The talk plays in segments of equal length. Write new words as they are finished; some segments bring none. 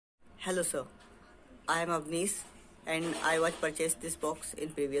Hello sir, I am Avnish and I was purchased this box in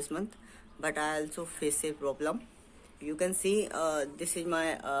previous month, but I also face a problem. You can see this is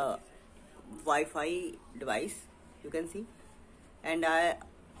my Wi-Fi device. You can see, and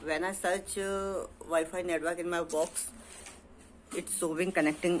when I search Wi-Fi network in my box, it's showing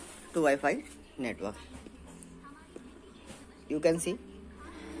connecting to Wi-Fi network. You can see,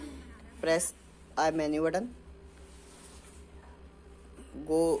 press I menu button,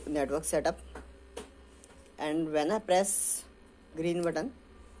 go network setup, and when I press green button,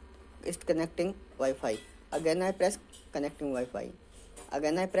 it's connecting Wi-Fi. Again I press connecting Wi-Fi.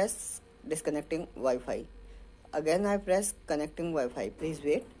 Again I press disconnecting Wi-Fi. Again I press connecting Wi-Fi. Please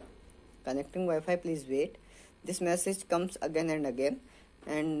wait. Connecting Wi-Fi. Please wait. This message comes again and again,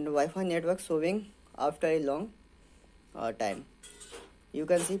 and Wi-Fi network showing after a long time. You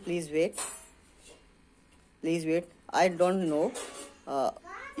can see. Please wait. Please wait. I don't know.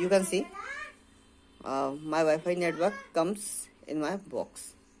 You can see. My Wi-Fi network comes in my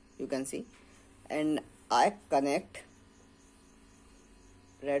box. You can see, and I connect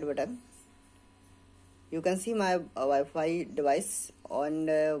red button. You can see my Wi-Fi device on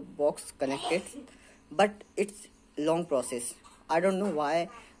the box connected, but it's long process. I don't know why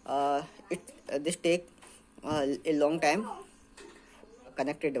this take a long time.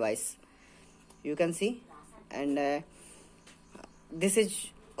 Connected device. You can see, and this is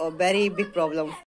a very big problem